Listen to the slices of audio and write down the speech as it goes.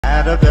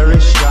had a very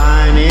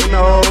shiny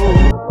nose.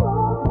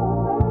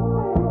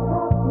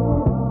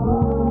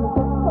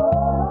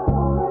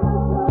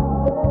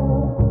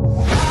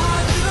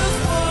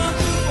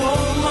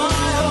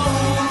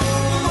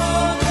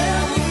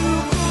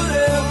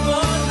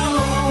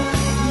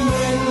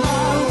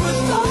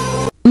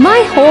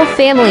 My whole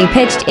family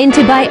pitched in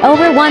to buy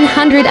over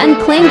 100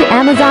 unclaimed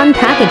Amazon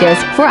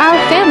packages for our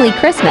family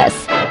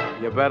Christmas.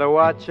 You better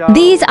watch out.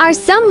 These are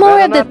some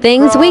more of the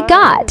things we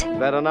got.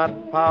 Better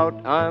not pout,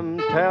 I'm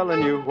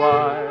telling you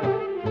why.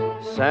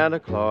 Santa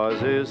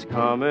Claus is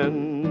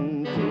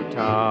coming to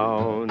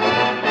town.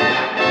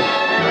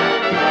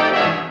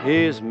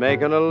 He's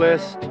making a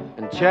list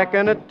and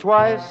checking it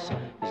twice.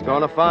 He's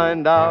gonna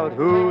find out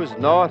who's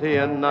naughty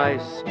and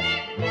nice.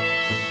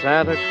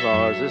 Santa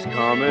Claus is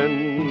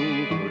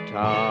coming to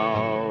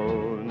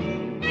town.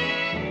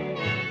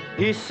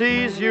 He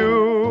sees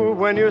you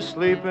when you're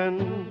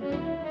sleeping.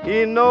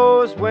 He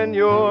knows when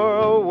you're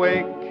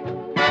awake.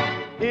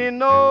 He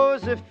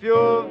knows if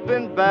you've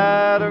been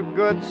bad or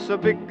good, so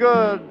be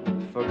good,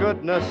 for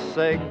goodness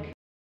sake.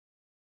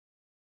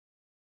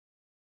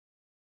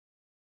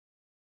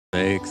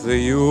 Make the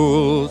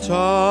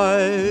Yuletide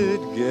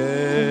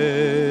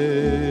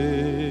gay.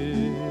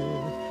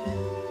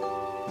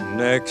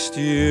 Next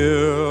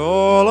year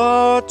all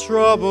our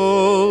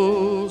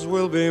troubles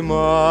will be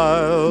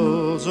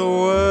miles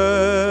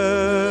away.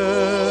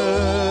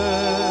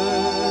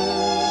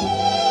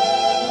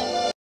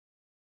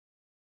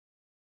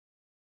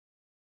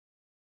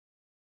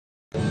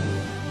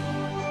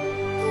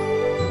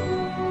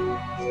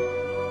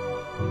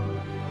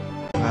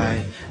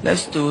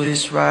 Let's do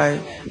this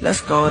right. Let's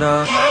go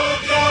to.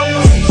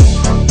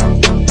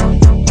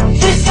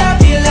 This I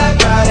feel like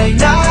Friday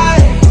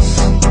nights.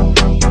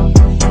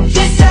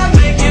 This I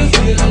make you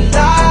feel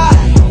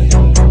alive.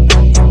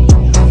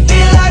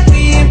 Feel like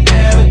we in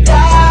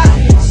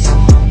paradise.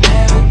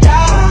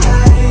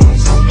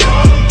 Paradise.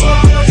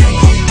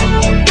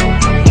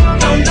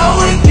 Don't know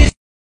if it's.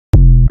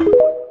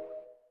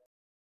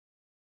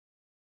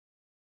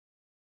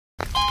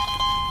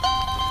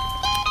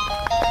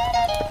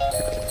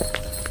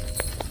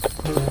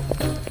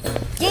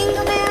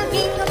 Jingle bell,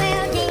 jingle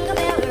bell, jingle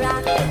bell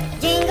rock.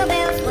 Jingle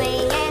bells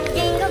swing and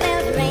jingle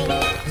bells ring.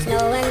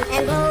 Snowing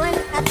and blowing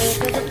up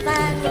acres of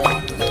fun.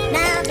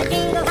 Now the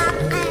jingle hop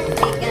has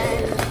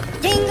begun.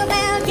 Jingle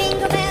bell,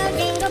 jingle bell,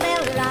 jingle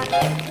bell rock.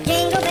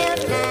 Jingle bell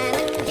time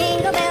and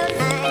jingle bell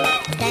time.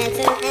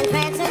 Dancing and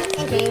prancing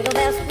in Jingle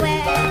Bell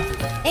Square.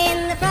 In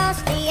the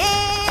frosty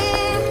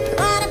air,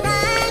 what a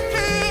bright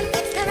time.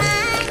 It's the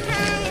right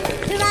time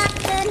to rock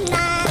the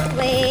night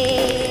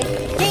away.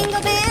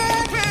 Jingle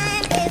bell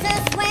time is a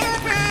swell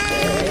time.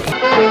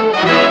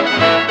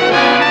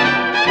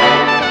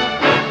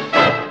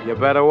 You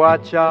better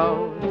watch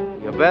out,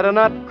 you better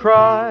not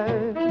cry,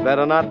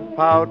 better not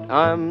pout,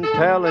 I'm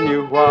telling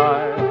you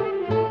why.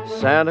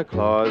 Santa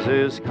Claus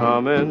is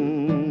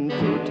coming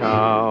to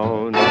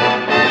town.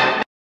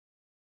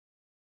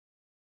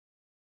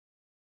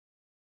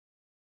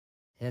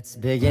 It's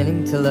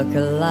beginning to look a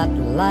lot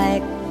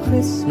like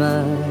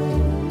Christmas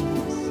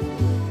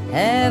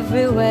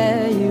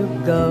everywhere you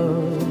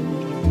go.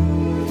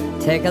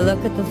 Take a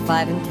look at the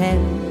 5 and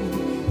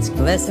 10. It's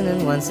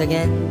glistening once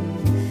again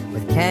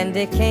with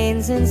candy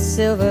canes and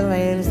silver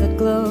lanes that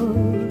glow.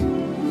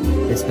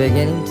 It's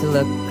beginning to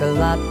look a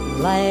lot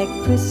like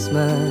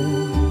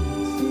Christmas.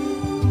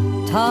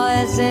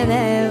 Toys in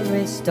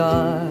every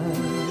store,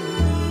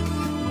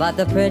 but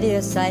the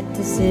prettiest sight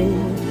to see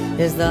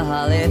is the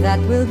holly that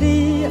will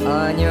be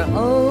on your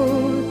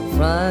own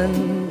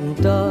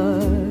front door.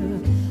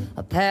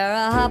 A pair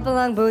of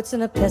hop-along boots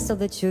and a pistol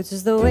that shoots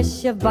is the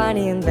wish of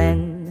Barney and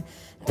Ben.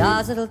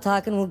 Dolls that'll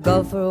talk and will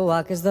go for a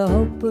walk is the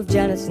hope of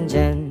Janice and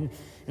Jen.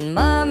 And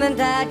Mom and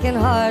Dad can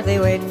hardly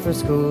wait for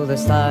school to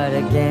start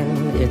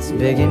again. It's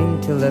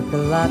beginning to look a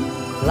lot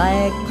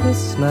like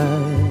Christmas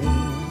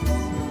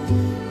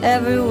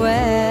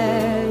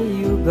everywhere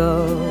you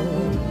go.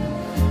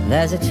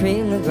 There's a tree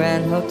in the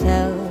Grand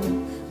Hotel,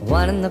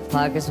 one in the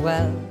park as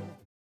well.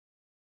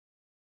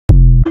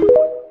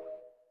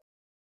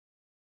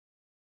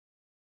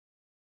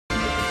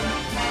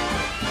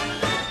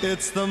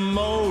 It's the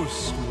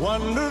most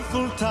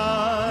wonderful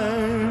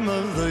time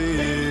of the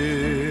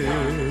year,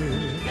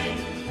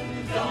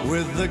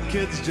 with the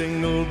kids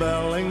jingle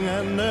belling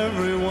and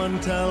everyone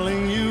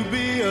telling you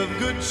be of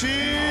good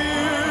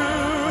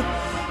cheer.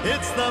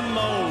 It's the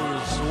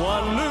most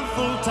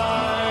wonderful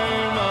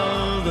time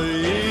of the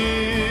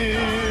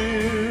year.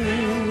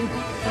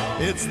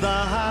 It's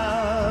the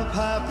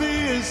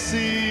happiest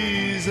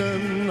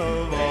season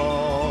of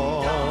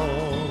all,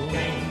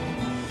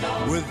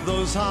 with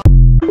those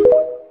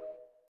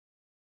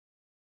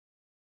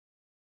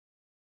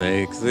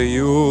Make the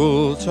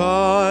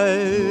Yuletide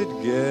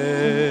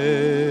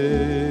gay.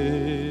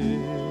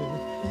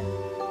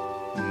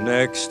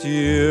 Next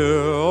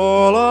year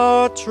all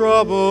our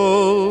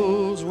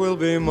troubles will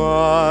be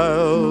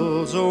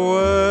miles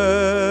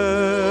away.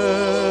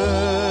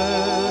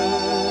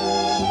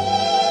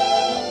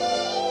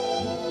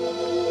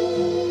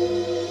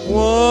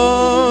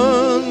 One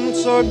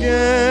once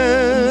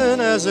again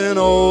as in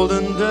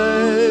olden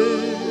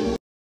days.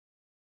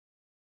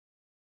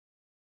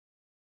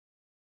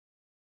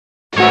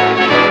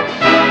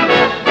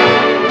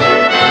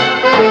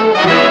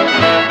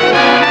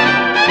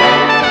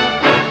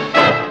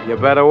 You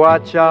better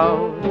watch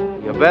out,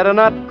 you better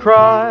not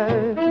cry,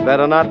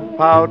 better not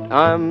pout,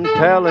 I'm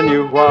telling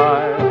you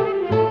why.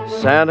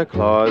 Santa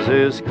Claus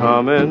is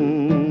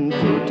coming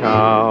to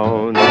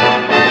town.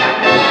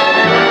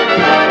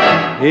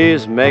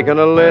 He's making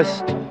a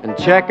list and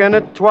checking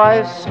it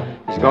twice.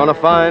 He's gonna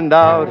find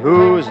out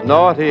who's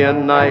naughty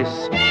and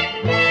nice.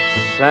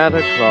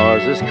 Santa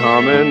Claus is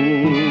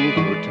coming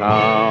to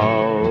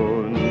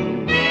town.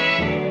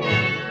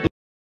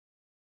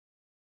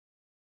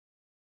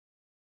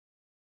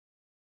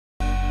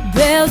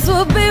 Bells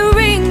will be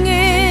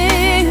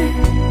ringing,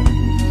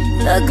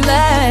 the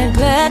glad,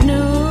 glad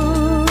news.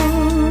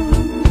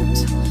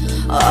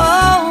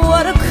 Oh,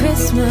 what a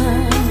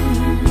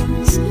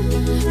Christmas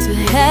to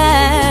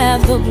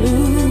have the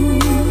blues.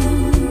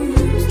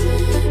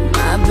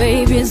 My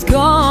baby's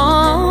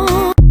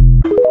gone.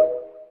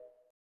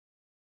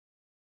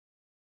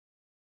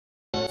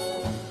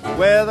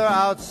 Weather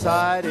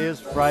outside is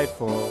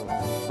frightful,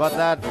 but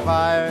that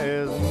fire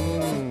is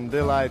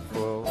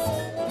delightful.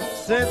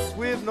 Since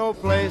we've no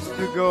place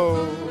to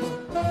go,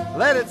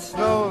 let it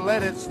snow,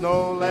 let it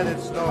snow, let it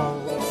snow.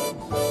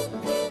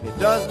 It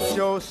doesn't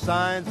show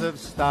signs of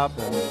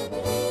stopping,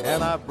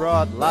 and I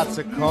brought lots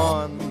of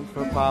corn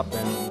for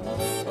popping.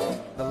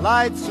 The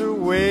lights are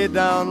way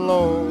down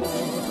low,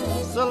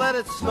 so let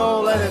it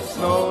snow, let it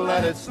snow,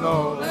 let it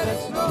snow, let it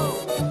snow.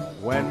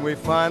 When we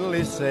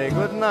finally say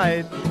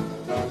goodnight,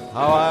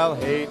 how I'll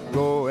hate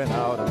going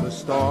out in the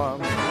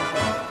storm.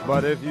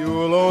 But if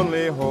you'll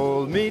only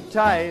hold me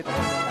tight,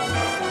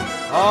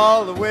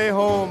 all the way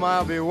home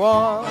I'll be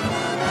warm.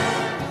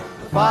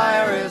 The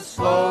fire is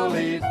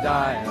slowly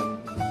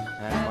dying,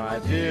 and my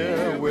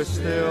dear, we're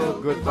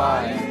still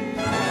goodbye.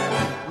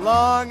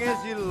 Long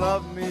as you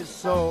love me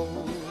so,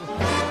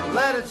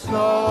 let it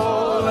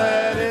snow,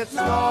 let it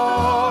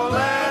snow,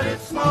 let it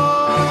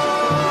snow.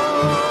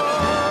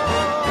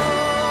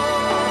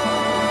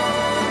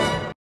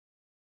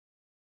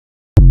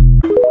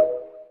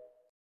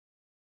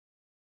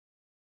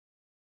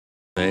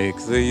 Make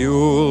the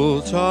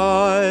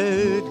Yuletide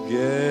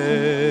gay.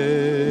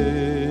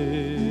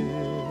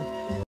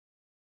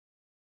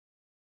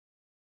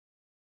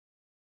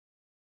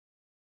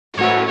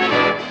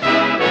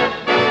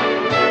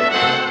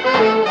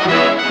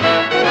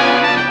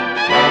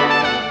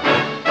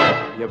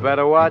 You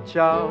better watch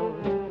out,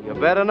 you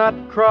better not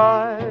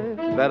cry,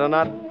 better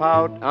not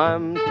pout,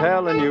 I'm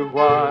telling you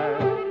why.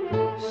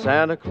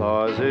 Santa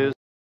Claus is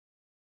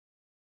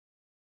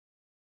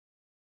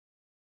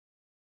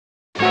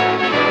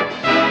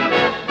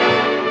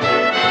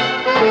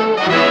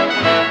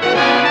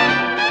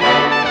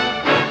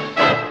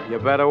You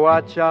better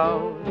watch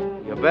out,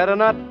 you better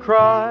not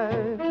cry,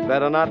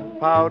 better not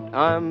pout,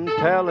 I'm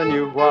telling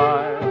you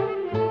why.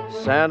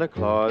 Santa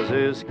Claus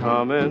is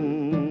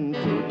coming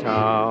to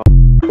town.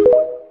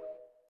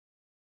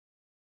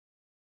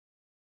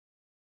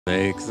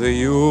 Make the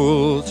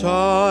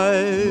Yuletide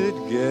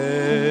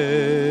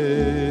gay.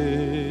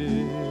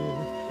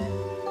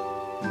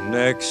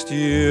 Next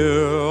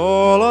year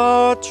all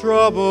our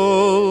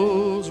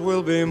troubles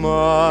will be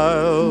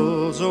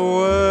miles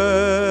away.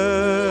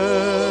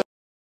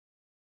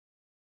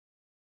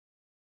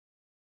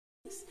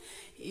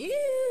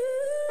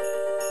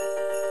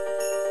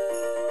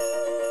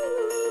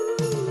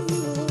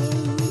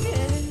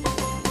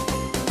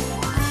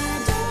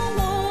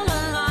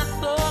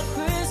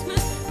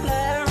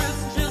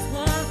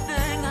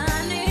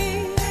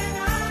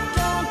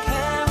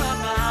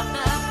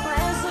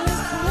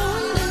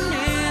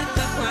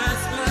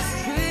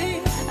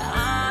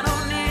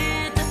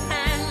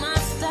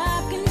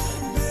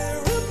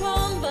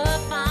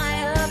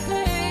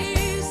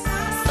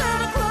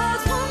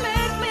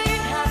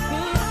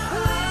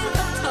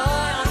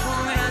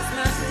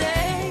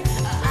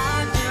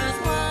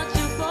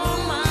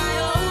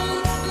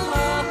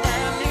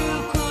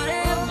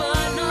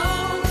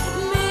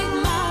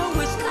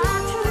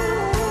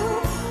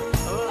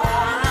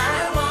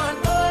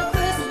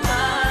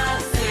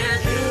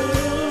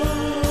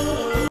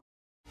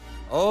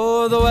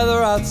 Oh, the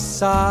weather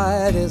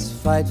outside is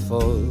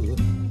frightful,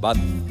 but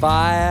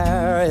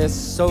fire is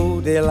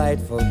so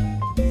delightful.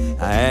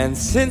 And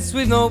since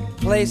we've no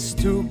place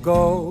to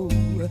go,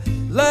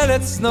 let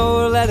it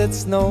snow, let it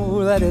snow,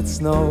 let it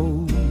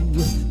snow.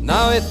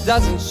 Now it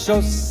doesn't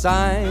show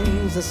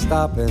signs of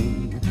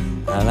stopping,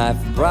 and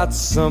I've brought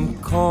some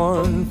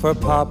corn for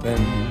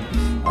popping.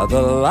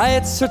 The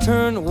lights are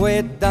turned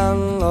way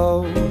down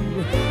low.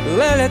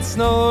 Let it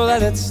snow,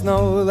 let it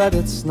snow, let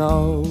it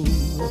snow.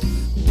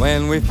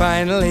 When we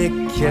finally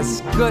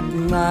kiss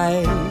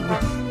goodnight,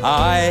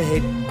 I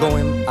hate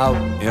going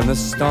out in the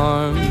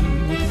storm,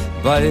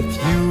 but if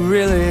you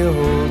really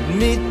hold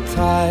me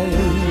tight,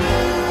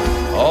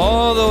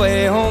 all the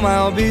way home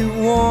I'll be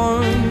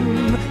warm.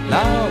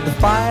 Now the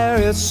fire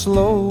is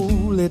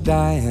slowly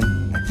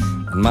dying,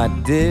 And my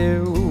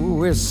dear,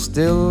 we're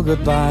still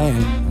goodbye.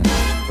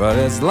 But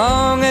as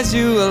long as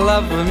you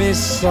love me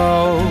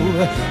so,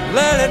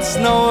 let it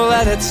snow,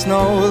 let it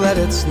snow, let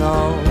it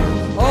snow.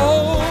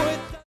 Oh,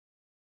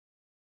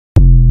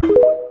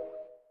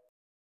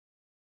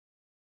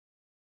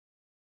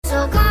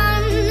 So come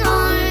on,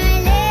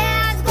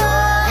 let's go.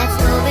 Let's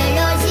go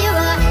below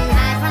zero and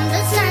hide from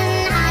the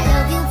sun. I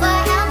love you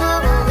forever,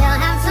 we'll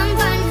have some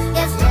fun.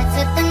 Yes, let's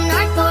hit the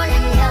North Pole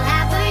and live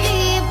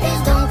happily.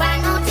 Please don't cry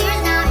no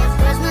tears now, it's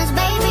Christmas,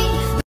 baby.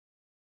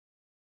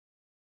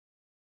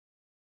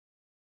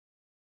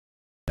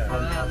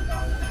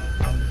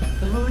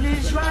 The mood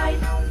is right,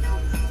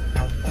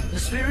 the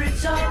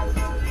spirit's up.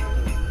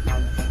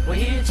 We're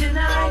here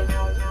tonight,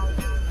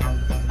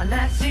 and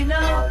that's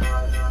enough.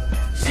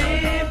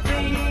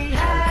 Simply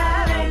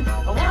having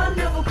a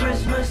wonderful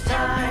Christmas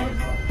time.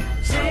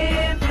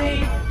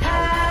 Simply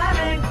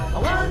having a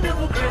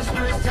wonderful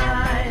Christmas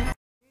time.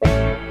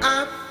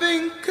 I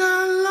think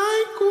I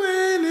like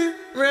when it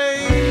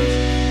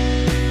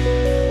rains.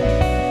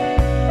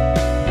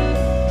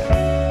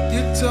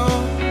 You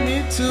told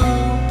me to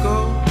go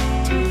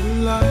to the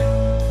light.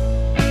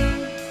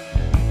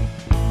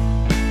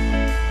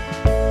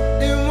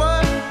 And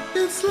what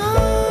it's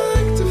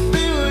like to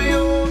feel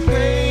your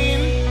pain.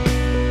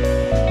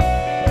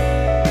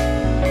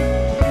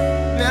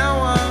 Now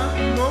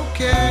I'm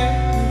okay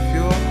if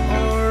you're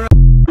alright.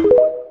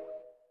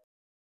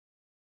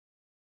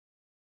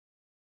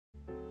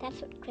 That's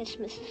what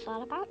Christmas is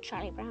all about,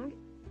 Charlie Brown.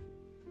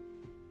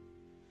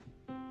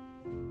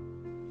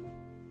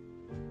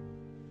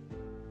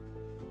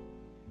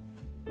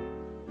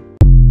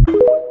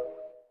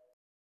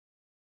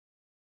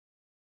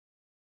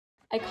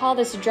 I call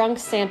this drunk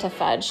Santa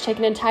fudge. Take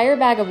an entire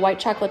bag of white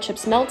chocolate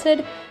chips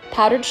melted,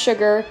 powdered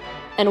sugar,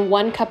 and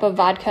 1 cup of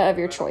vodka of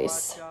your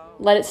choice.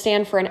 Let it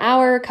stand for an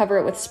hour, cover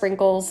it with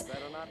sprinkles.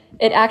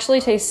 It actually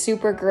tastes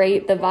super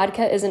great. The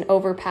vodka isn't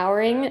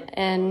overpowering,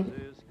 and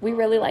we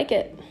really like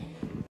it.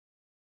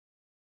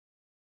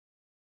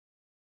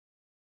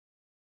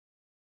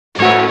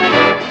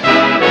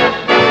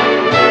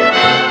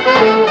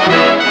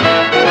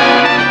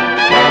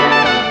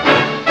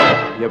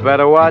 You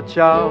better watch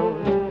out,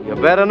 you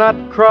better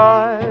not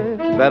cry,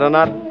 better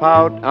not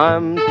pout,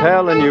 I'm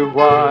telling you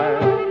why.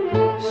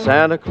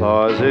 Santa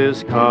Claus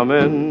is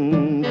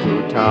coming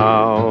to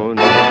town.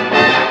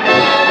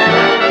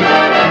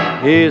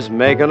 He's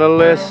making a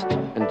list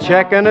and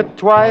checking it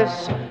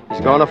twice.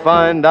 He's gonna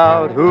find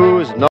out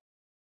who's not.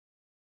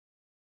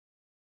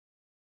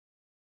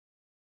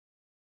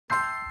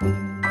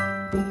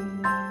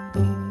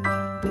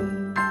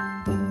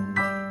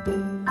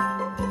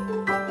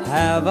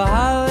 have a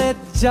holly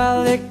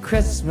jolly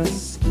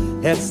Christmas.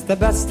 It's the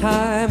best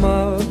time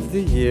of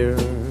the year.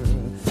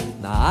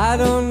 Now I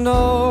don't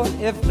know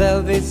if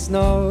there'll be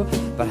snow,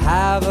 but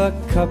have a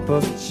cup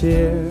of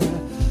cheer.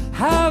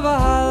 Have a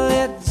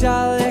holly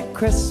jolly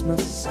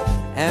Christmas,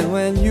 and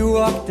when you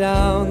walk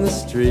down the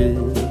street,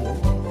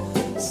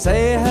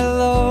 say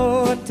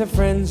hello to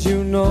friends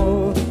you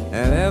know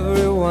and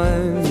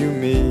everyone you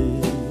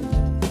meet.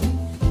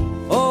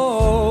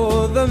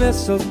 Oh, the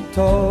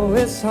mistletoe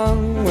is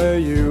hung where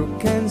you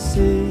can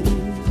see.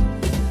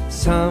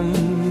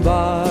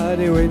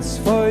 Somebody waits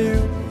for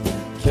you,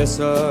 kiss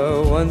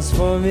her once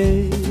for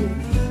me.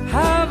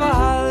 Have a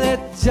holly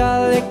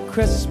jolly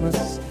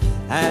Christmas,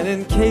 and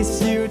in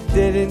case you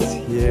didn't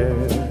hear,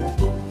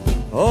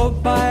 oh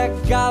by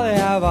golly,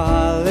 have a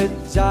holly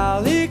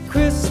jolly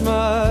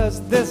Christmas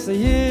this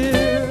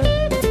year.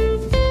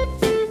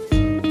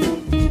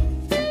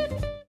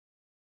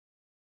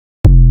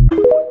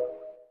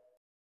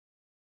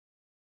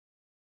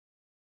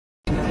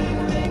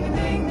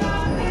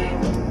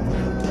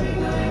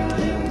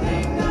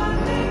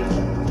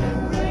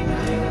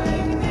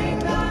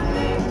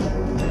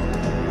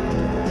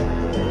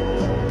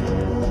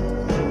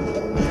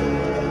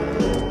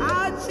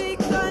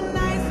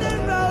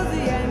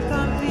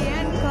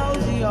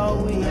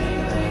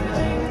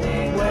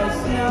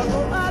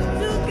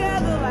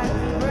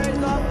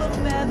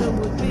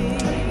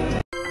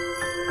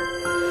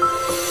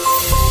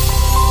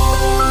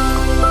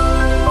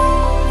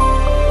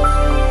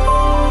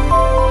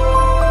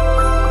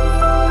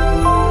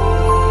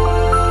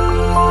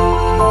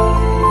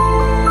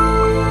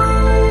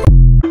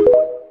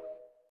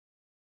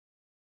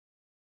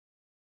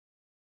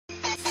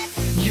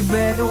 You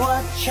better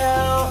watch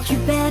out, You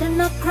better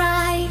not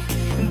cry,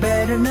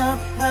 better not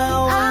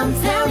pout. I'm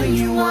telling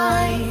you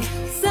why.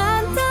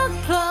 Santa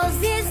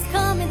Claus is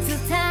coming to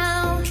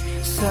town.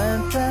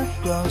 Santa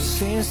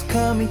Claus is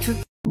coming to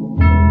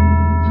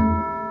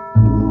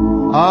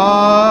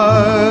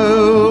I'll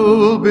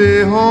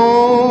be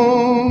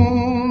home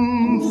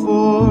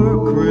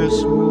for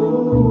Christmas.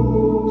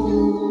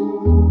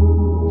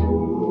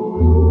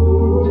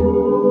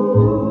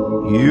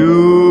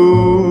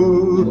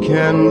 You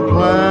can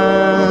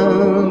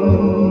plan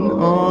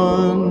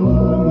on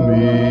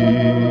me.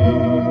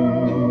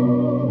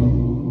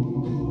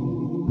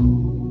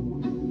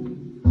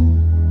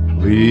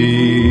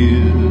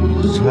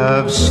 Please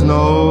have snow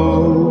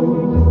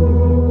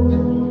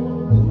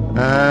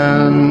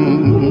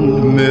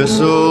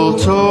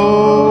mistletoe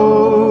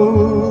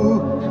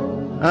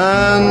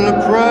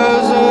and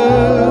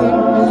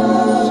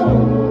presents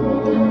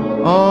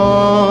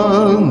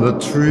on the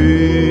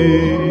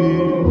tree.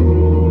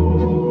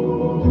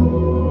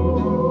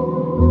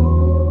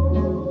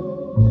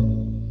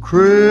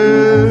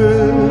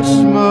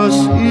 Christmas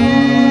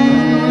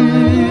Eve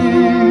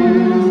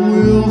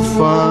will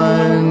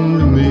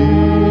find me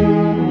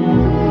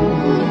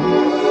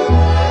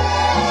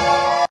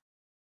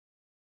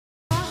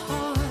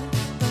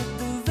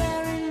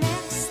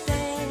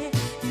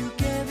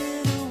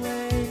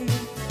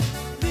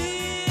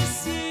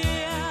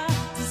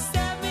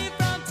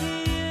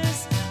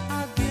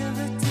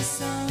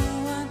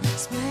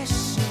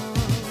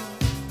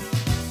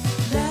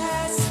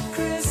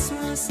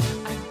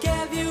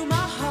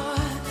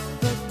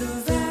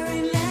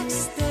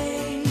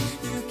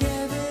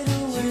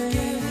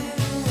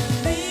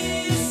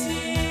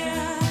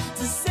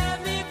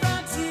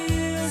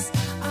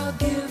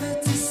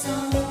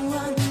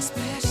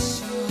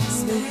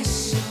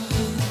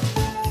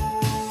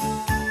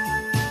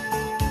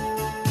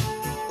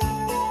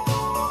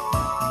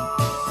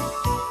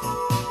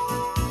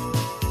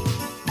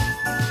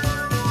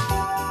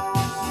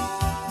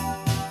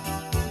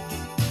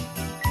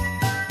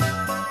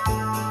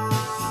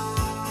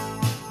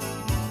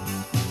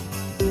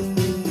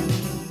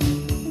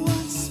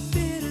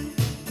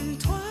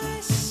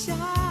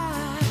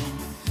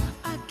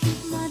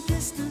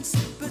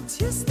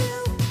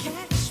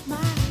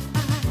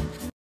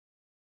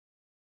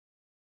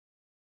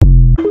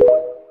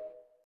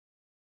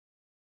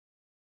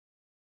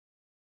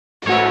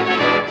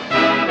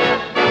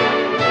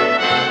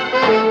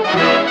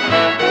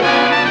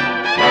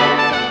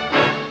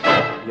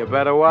You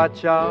better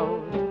watch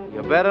out,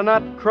 you better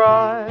not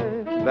cry,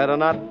 better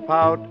not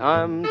pout,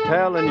 I'm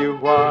telling you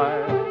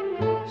why.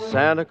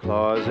 Santa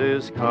Claus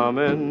is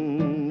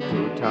coming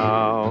to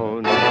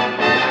town.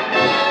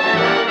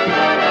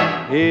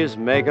 He's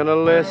making a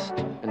list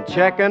and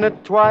checking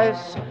it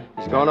twice.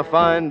 He's gonna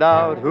find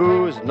out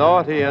who's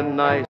naughty and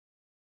nice.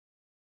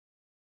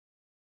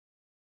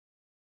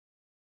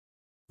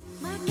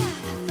 My God, I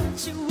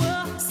thought you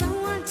were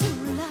someone to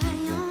rely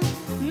on.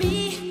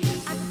 Me,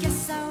 I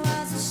guess I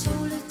was a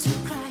shoulder to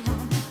cry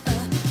on. A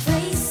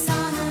face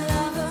on a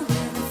lover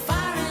with a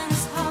fire in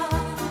his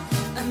heart.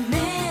 A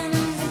man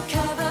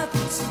undercover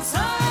puts it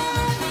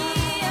on me.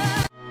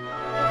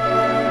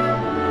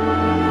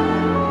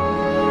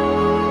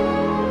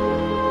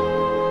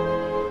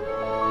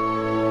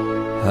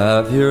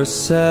 Have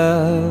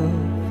yourself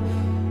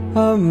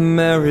a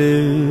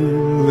merry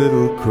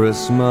little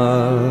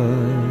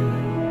Christmas.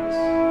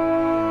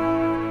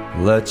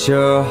 Let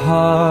your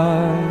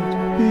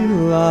heart be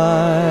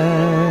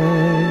light.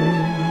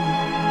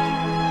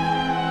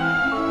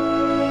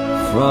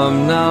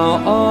 From now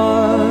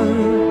on,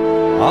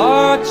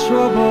 our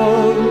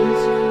troubles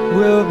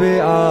will be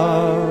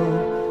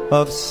out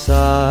of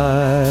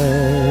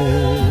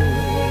sight.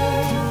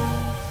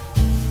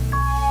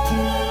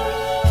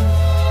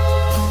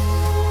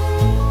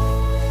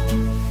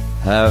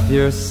 Have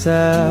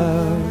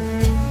yourself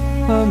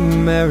a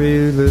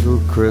merry little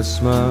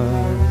Christmas.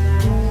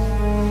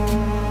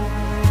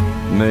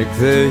 Make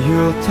the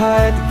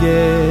Yuletide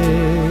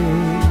gay.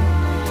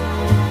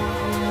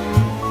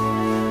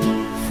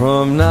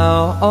 From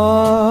now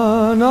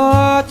on,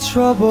 our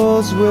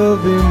troubles will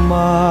be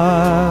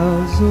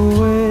miles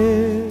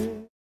away.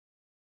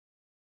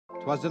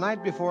 'Twas the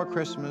night before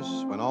Christmas,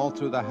 when all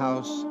through the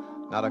house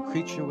not a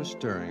creature was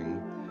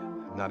stirring,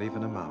 not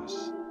even a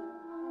mouse.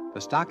 The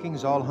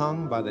stockings all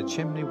hung by the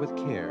chimney with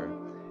care,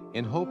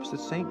 in hopes that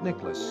St.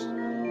 Nicholas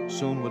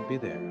soon would be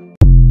there.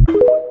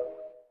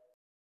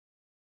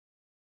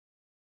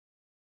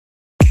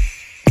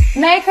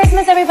 Merry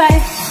Christmas, everybody. I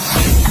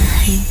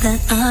hate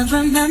that I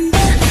remember.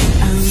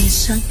 I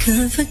wish I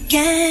could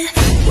forget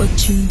what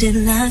you did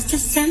last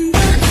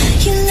December.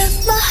 You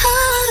left my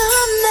heart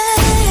a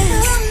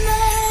mess.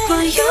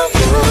 Why you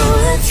do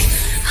it?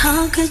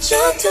 How could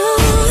you do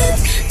it?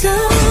 Do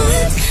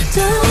it,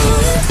 do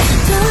it,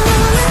 do it.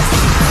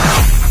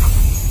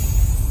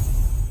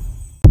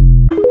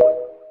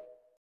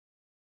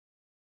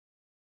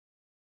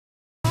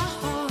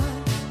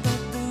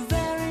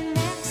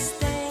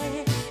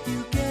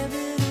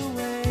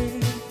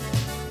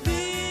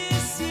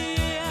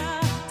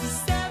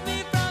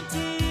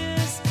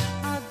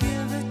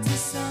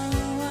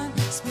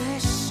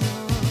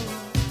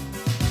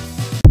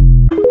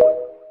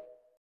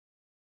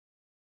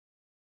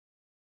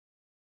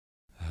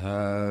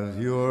 Have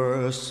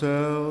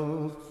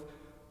yourself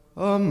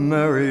a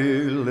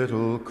merry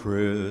little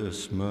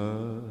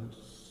Christmas.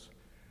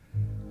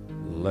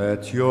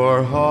 Let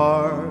your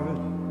heart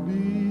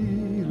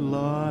be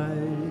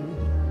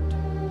light.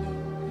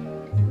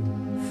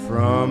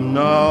 From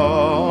now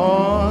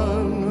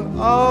on,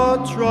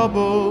 our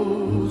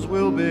troubles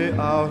will be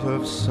out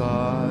of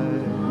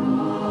sight.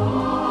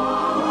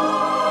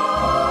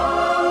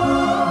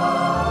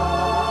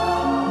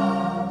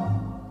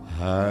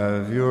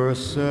 Have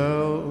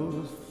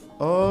yourself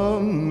a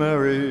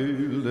merry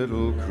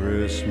little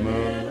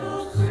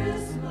Christmas.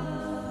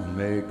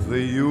 Make the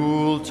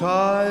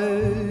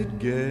Yuletide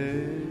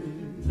gay.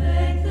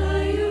 Make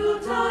the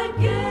Yuletide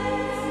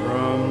gay.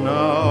 From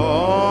now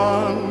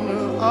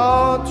on,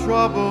 our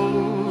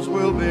troubles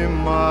will be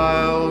mild.